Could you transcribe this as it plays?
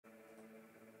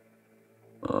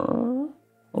Oi,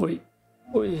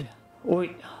 oi,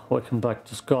 oi. Welcome back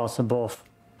to Scarsabove.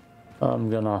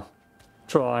 I'm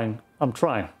trying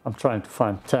to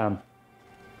find Tam.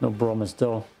 No promise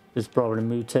though. It's probably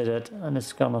mutated and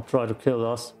it's gonna try to kill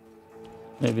us.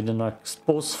 Maybe the next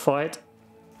boss fight.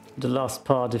 The last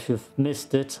part, if you've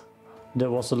missed it,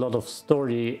 there was a lot of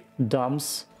story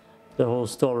dumps. The whole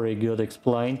story got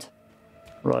explained.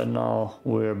 Right now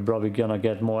we're probably gonna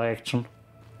get more action,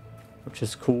 which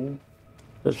is cool.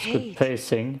 That's good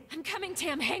pacing. I'm coming,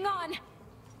 Tam. Hang on.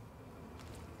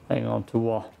 Hang on to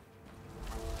what?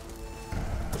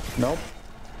 Nope.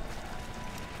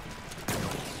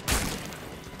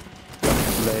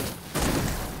 That's late.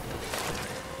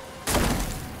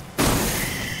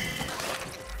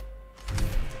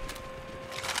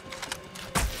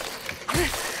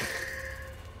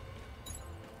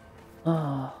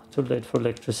 Too late for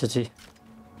electricity.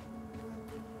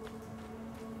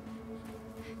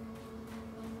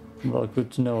 Well, good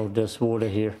to know there's water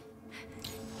here.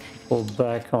 Pull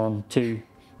back on 2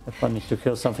 if I need to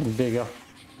kill something bigger.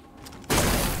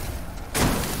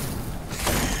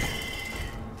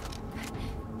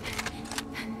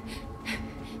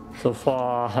 So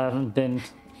far I haven't been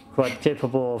quite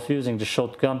capable of using the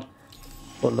shotgun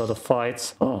for a lot of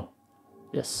fights. Oh,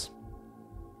 yes.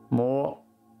 More.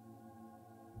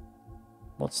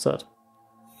 What's that?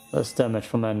 Less damage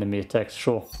from enemy attacks,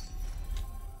 sure.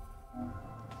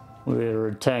 We're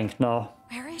a tank now.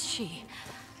 Where is she?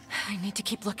 I need to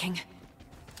keep looking.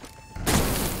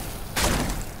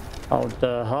 How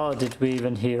the hell did we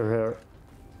even hear her?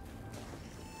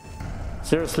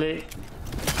 Seriously?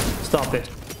 Stop it.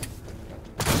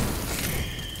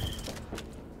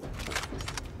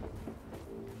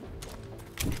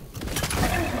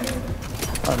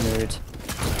 I knew it.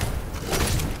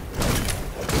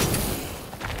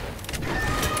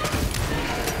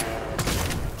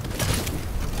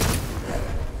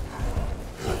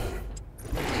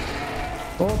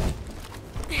 Oh.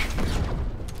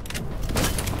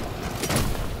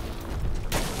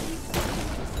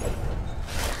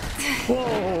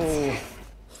 Whoa!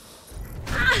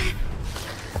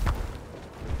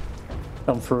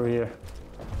 Come through here.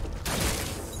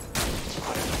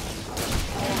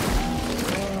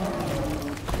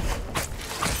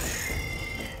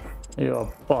 You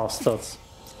are bastards.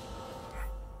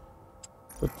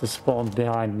 But the spawn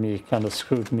behind me kind of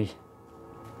screwed me.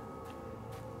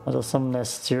 Are there some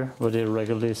nests here where they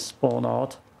regularly spawn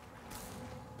out?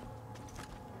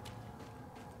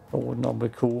 That would not be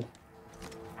cool.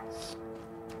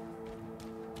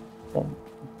 Boom,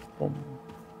 boom.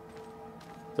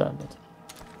 Damn it.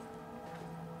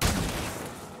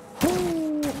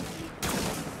 Woo!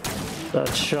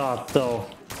 That shot though.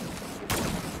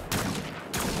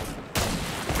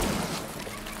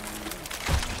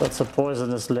 That's a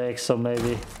poisonous lake, so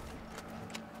maybe.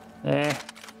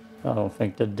 I don't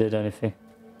think that did anything.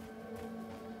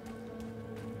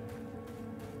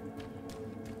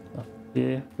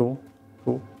 Yeah, cool,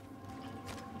 cool.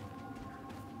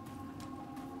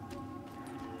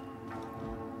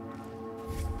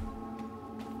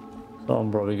 So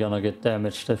I'm probably gonna get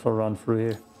damaged if I run through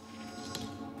here.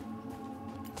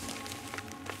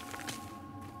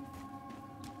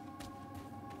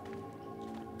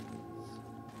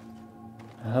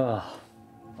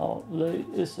 How late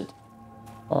is it?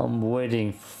 I'm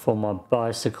waiting for my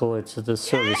bicycle. It's at the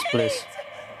service place.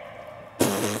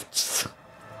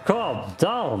 Calm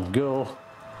down, girl.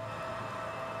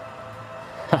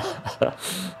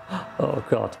 Oh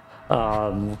god.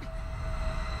 Tam!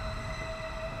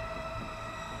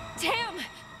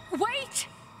 Wait!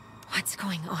 What's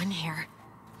going on here?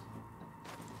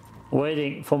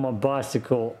 Waiting for my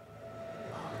bicycle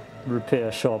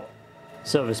repair shop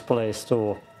service place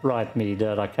to write me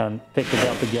that I can pick it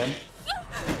up again.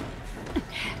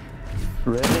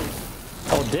 Really?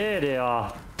 Oh, there they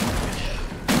are.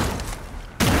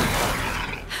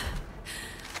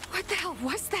 What the hell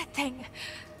was that thing?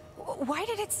 Why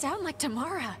did it sound like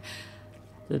Tamara?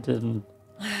 They didn't.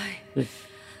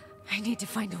 I need to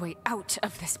find a way out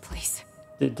of this place.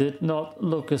 They did not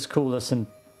look as cool as in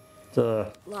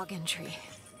the Log entry.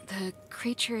 The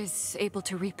creature is able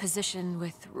to reposition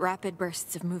with rapid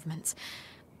bursts of movements.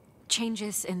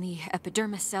 Changes in the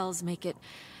epidermis cells make it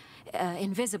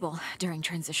invisible during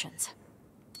transitions.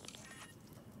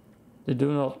 They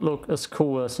do not look as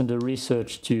cool as in the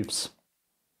research tubes.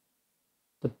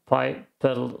 The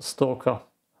bipedal stalker.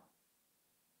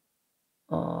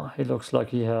 He looks like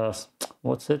he has,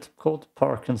 what's it called?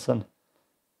 Parkinson.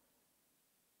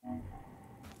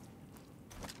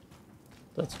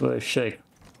 That's very shake.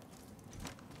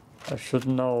 I should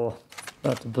know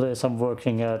that the place I'm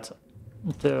working at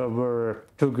there were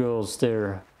two girls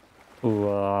there who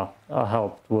I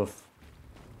helped with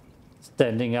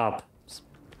standing up.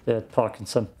 They had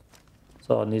Parkinson,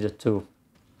 so I needed to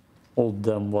hold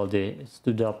them while they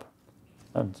stood up,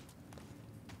 and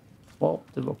well,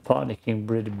 they were panicking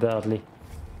pretty badly.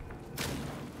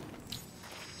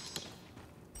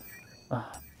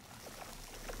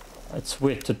 It's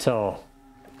weird to tell.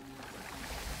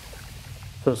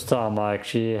 First time I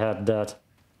actually had that.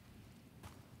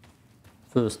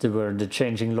 First they were in the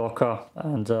changing locker,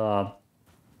 and the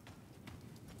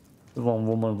one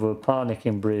woman were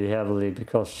panicking pretty heavily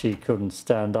because she couldn't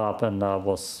stand up, and I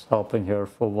was helping her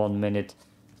for 1 minute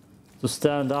to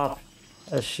stand up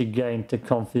as she gained the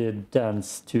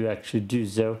confidence to actually do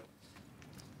so.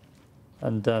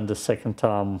 And then the second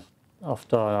time,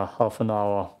 after half an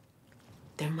hour,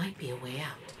 there might be a way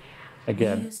out.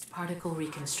 Again. We used particle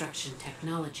reconstruction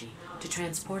technology to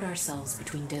transport ourselves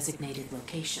between designated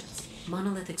locations,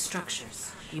 monolithic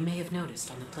structures you may have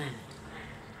noticed on the planet.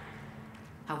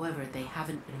 However, they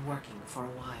haven't been working for a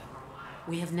while.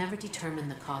 We have never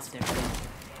determined the cause of their failure,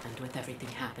 and with everything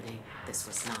happening, this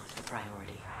was not a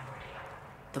priority.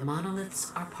 The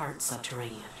monoliths are part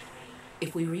subterranean.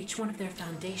 If we reach one of their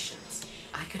foundations,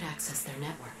 I could access their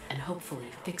network and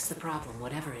hopefully fix the problem,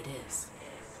 whatever it is.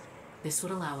 This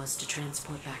would allow us to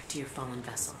transport back to your fallen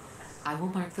vessel. I will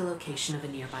mark the location of a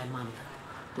nearby monolith.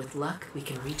 With luck, we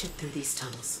can reach it through these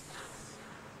tunnels.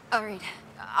 All right,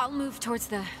 I'll move towards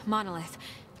the monolith.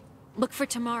 Look for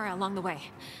Tamara along the way.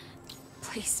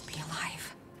 Please be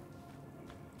alive.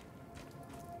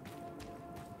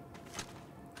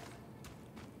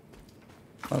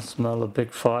 I smell a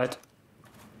big fight.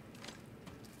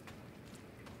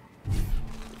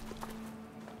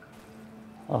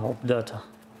 I hope that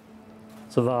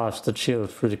survives the chill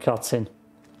through the cutscene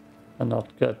and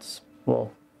not gets,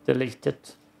 well, deleted.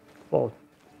 Well,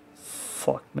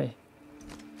 fuck me.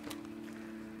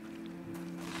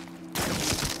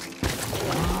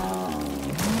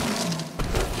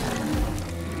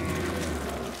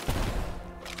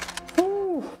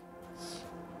 Woo.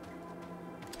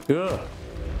 Good.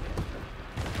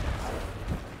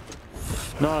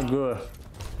 Not good.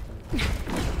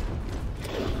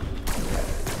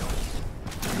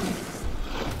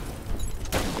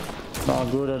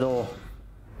 Not good at all.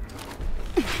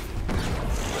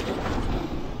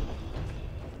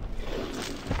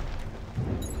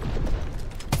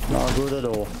 Not good at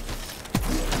all.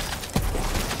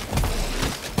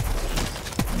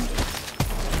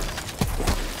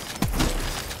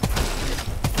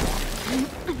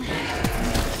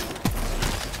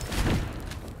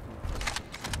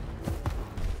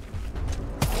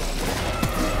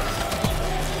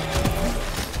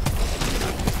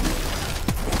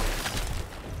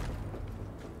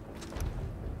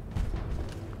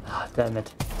 Damn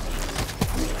it.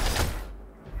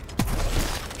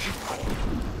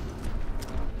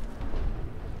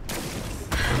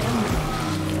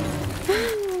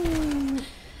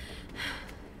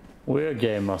 We're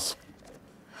gamers.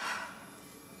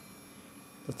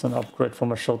 That's an upgrade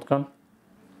from a shotgun.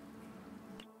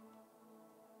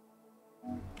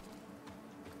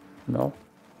 No.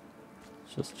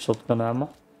 It's just shotgun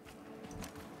ammo.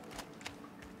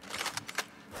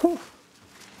 Whew.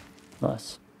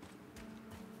 Nice.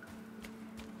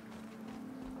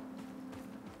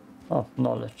 Oh,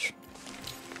 knowledge.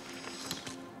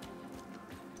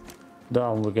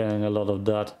 Down, we're getting a lot of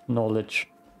that knowledge.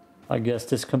 I guess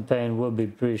this campaign will be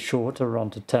pretty short,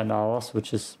 around to 10 hours,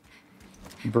 which is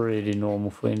pretty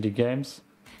normal for indie games.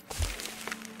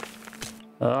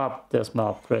 Ah, there's my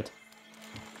upgrade.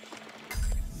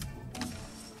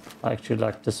 I actually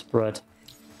like the spread.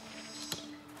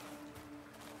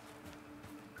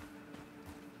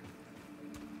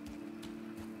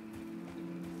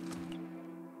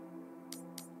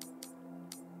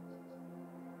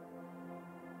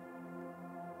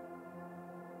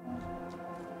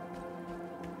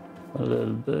 A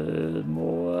little bit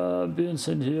more ambience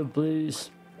in here, please.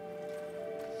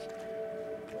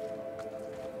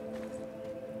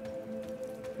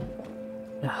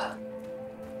 Yeah.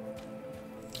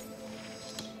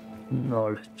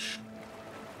 Knowledge.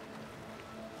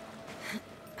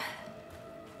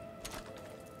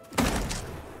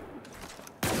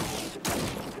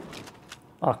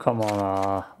 Oh, come on,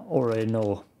 I already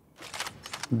know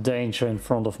danger in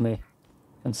front of me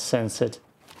and sense it.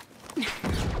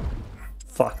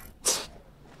 Fuck.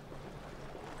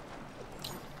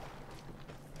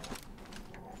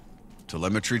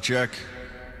 Telemetry check?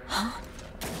 Huh?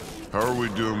 How are we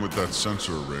doing with that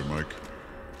sensor array, Mike?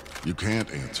 You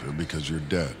can't answer because you're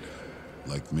dead.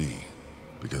 Like me.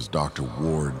 Because Dr.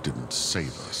 Ward didn't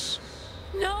save us.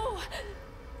 No!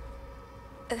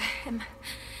 Am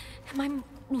I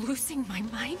losing my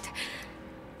mind?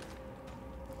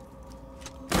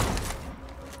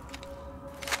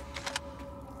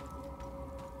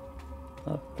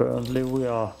 Apparently we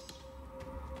are.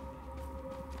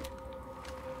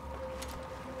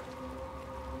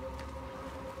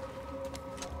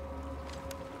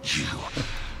 You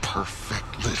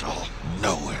perfect little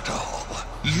know-it-all.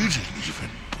 You didn't even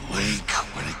blink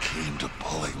when it came to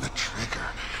pulling the trigger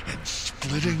and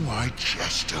splitting my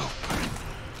chest open.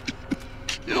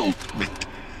 Killed me.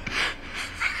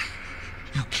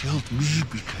 You killed me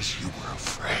because you were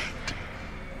afraid.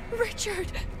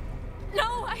 Richard!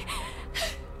 No, I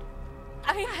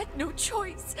had no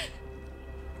choice.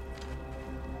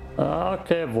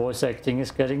 Okay, voice acting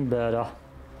is getting better.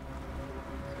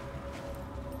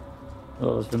 A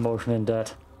lot of emotion in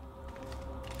that.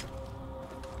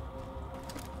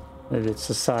 Maybe it's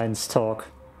a science talk.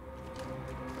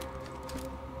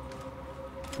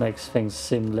 Makes things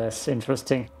seem less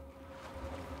interesting.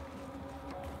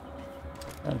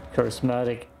 And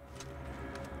charismatic.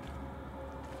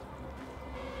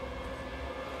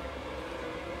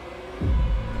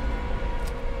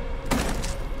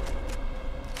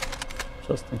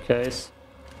 Just in case.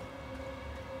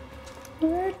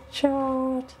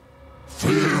 Richard!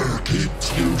 Fear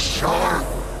keeps you sharp.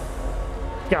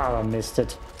 God, I missed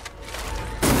it.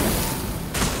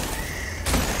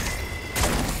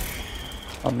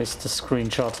 I missed the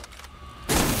screenshot.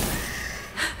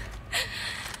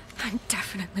 I'm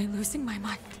definitely losing my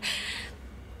mind.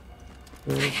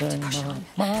 Losing my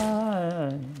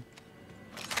mind.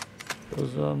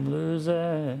 'Cause I'm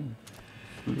losing.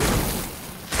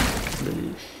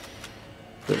 Sleep.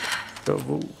 Deja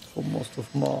vu for most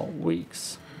of my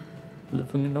weeks.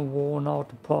 Living in a worn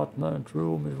out apartment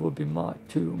room, it would be my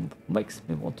tomb. Makes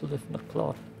me want to live in a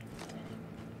closet.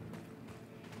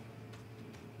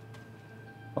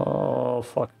 Oh,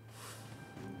 fuck.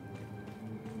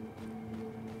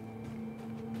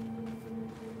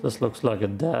 This looks like a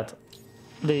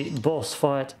deadly boss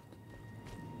fight.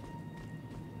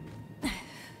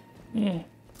 Yeah.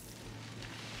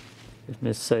 Give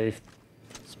me a safe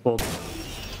spot.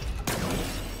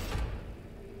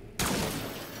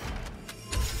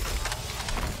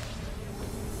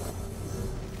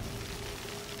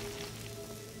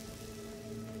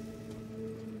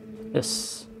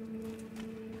 Yes.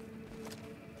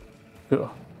 Go,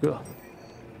 go.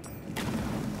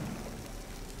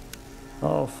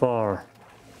 How far?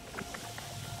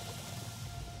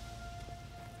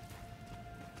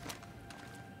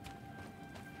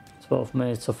 "12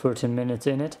 minutes or 13 minutes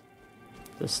in it.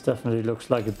 This definitely looks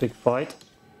like a big fight.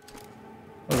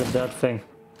 Look at that thing.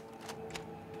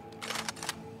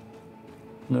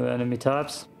 No enemy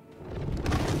types.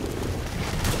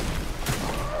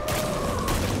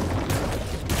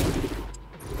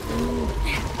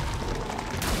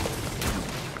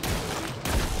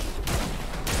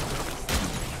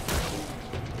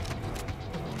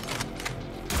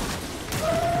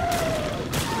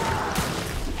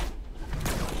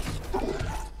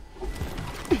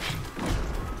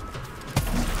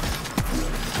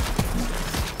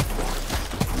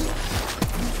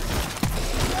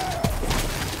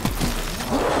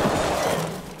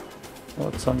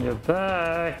 What's on your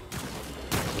back?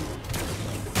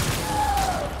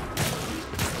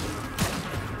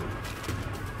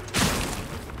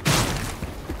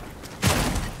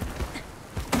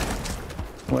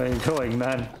 Where are you going,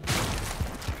 man?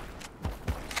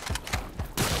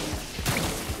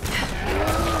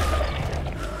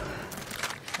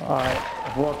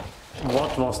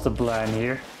 What was the plan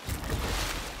here?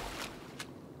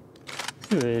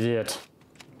 You idiot.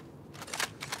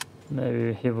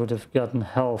 Maybe he would have gotten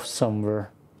health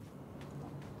somewhere.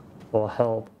 Or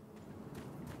help.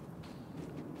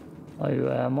 Are you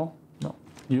ammo? No.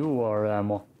 You are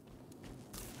ammo.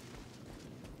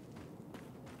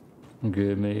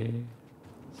 Give me.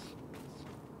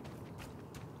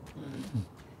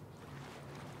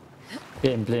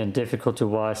 Gameplay and difficulty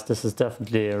wise, this is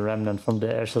definitely a remnant from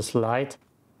the Ashes Light.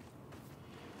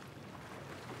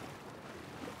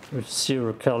 With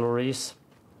 0 calories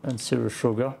and 0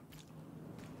 sugar.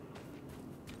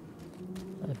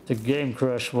 If the game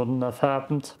crash wouldn't have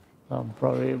happened,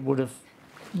 probably would have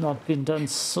not been done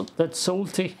that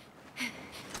salty.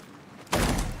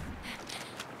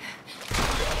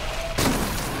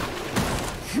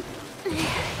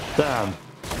 Damn.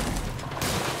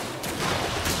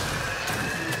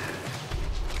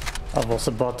 I was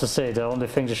about to say the only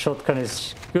thing the shotgun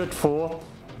is good for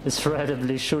is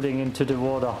randomly shooting into the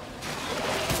water.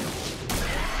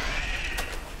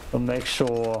 So make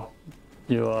sure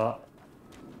you are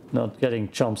not getting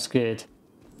jump scared.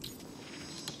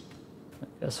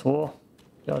 Guess what?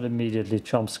 Got immediately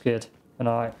jump scared. Can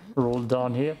I roll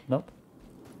down here? Nope.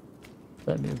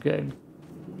 That new game.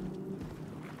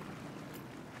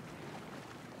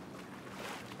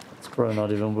 It's probably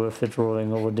not even worth it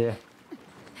rolling over there.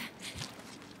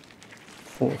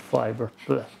 4 fiber.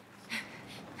 Blech.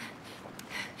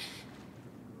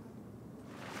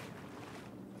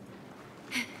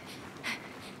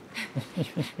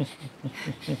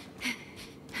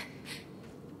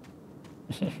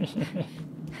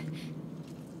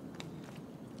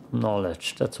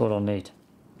 Knowledge, that's what I need.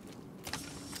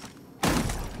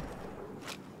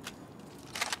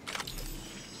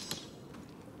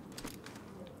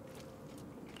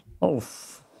 Oh,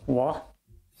 what?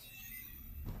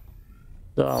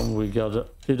 Damn, we got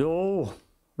it all.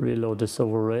 Reload is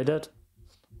overrated.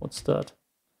 What's that?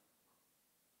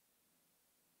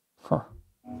 Huh.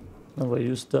 Never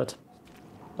used that.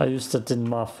 I used it in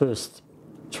my first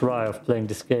try of playing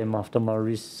this game after my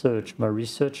research.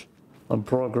 My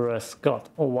progress got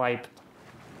wiped.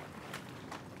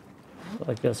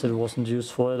 I guess it wasn't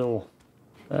useful at all.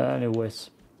 Anyways.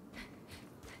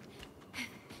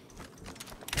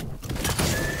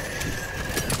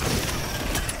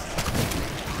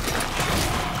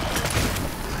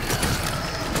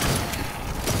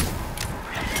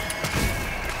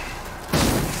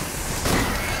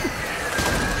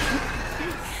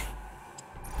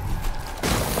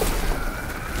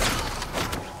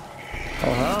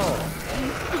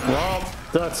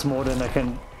 That's more than I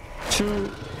can chew.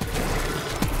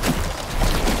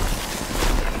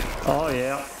 Oh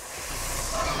yeah.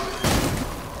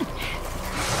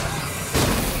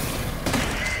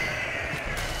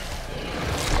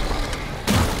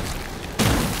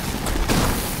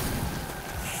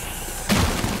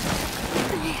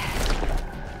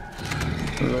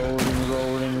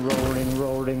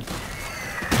 Rolling.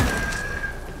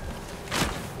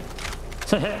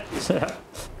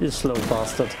 You slow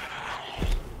bastard.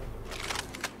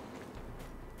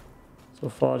 So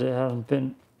far they haven't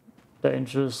been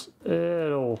dangerous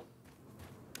at all.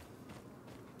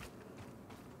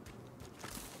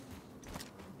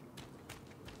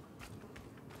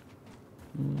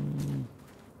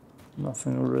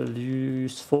 Nothing really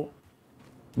useful.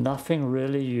 Nothing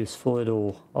really useful at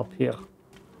all up here.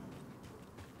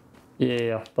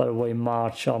 Yeah, by the way,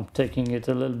 March, I'm taking it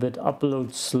a little bit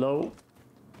upload slow.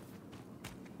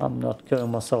 I'm not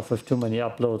killing myself with too many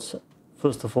uploads.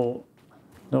 First of all,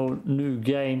 no new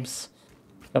games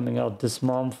coming out this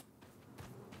month.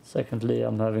 Secondly,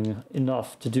 I'm having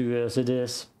enough to do as it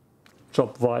is,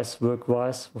 job-wise,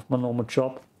 work-wise, with my normal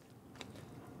job.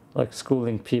 Like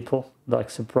schooling people, like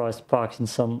surprise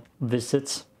Parkinson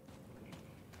visits.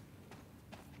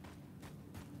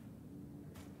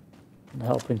 And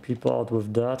helping people out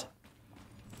with that.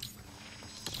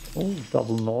 Oh,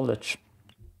 double knowledge.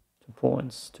 2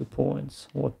 points, 2 points.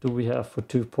 What do we have for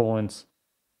 2 points?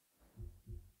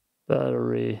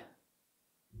 Battery.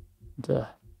 There.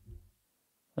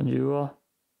 And you are?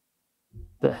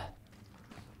 There.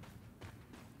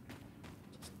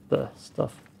 Just the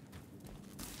stuff.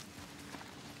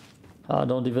 I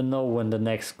don't even know when the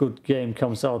next good game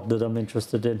comes out that I'm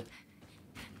interested in.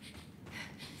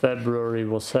 February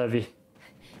was heavy.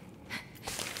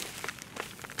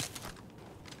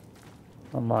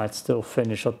 I might still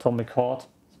finish Atomic Heart.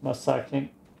 Is my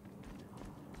cycling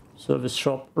service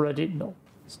shop ready? No,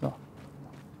 it's not.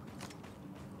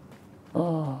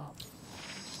 Oh.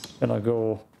 Can I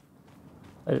go?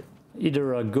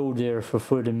 Either I go there for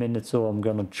 30 minutes or I'm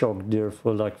gonna jog there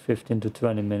for like 15 to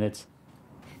 20 minutes.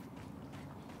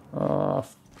 Ah,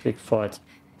 big fight.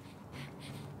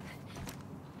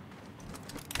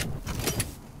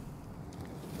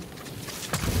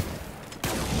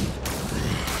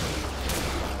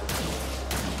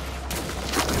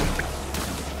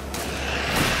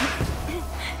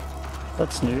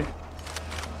 That's new.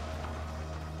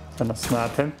 Can I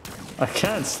snipe him? I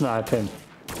can't snipe him.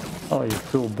 Oh, you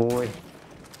cool boy.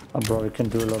 I probably can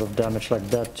do a lot of damage like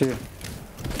that too.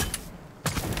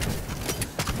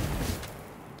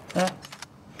 Ah.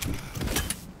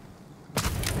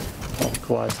 Not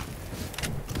quite.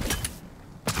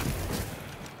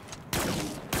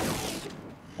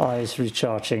 Oh, he's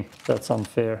recharging. That's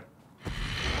unfair.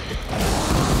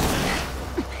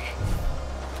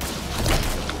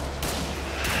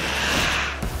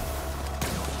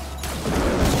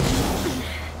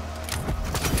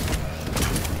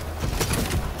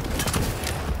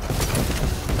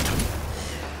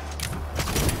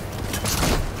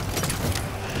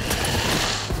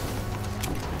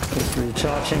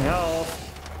 Recharging health.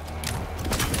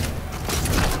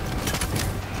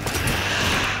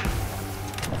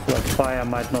 fire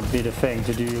might not be the thing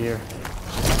to do here.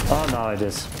 Oh, now it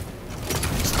is.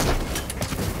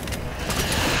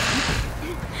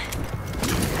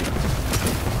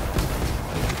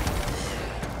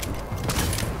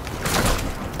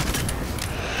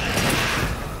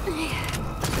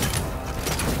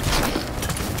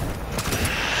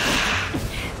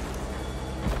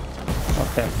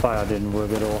 Okay, fire didn't work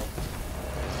at all.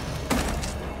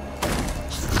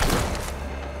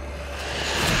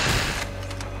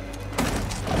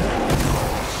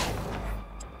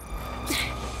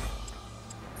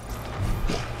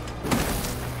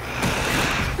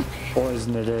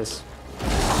 Poison it is.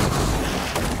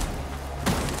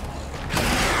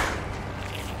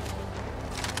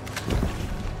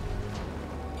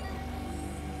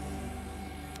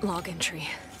 Log entry.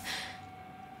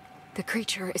 The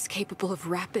creature is capable of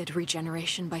rapid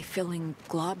regeneration by filling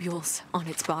globules on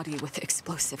its body with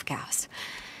explosive gas.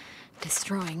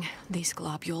 Destroying these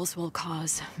globules will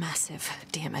cause massive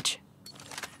damage.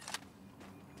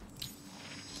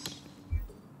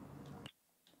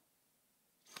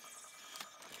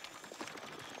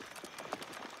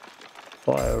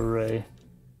 Fire ray.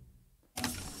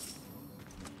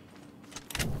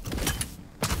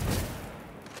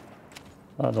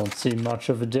 I don't see much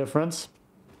of a difference.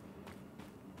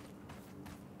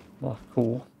 Well,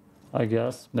 cool. I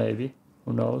guess, maybe.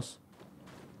 Who knows?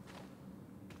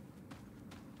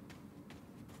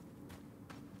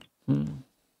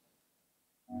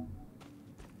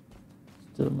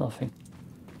 Still nothing.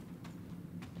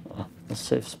 A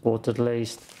safe spot at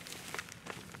least.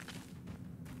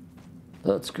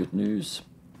 That's good news.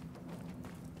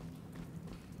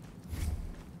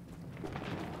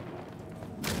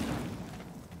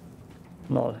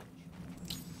 Knowledge.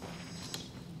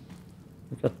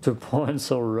 We got 2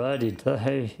 points already.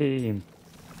 Damn.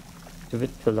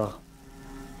 Killer.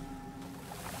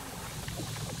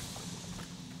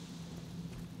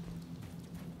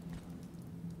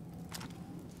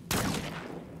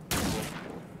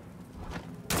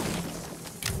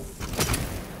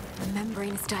 The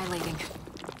membrane is dilating.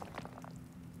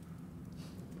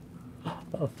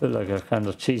 I feel like I kind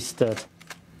of cheesed that.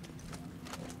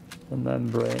 The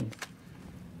membrane.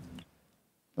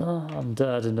 Oh, I'm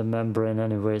dead in the membrane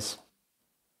anyways.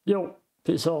 Yo,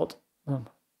 peace out. I'm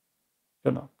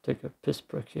gonna take a piss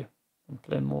break here and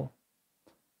play more.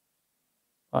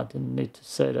 I didn't need to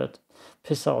say that.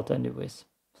 Peace out anyways.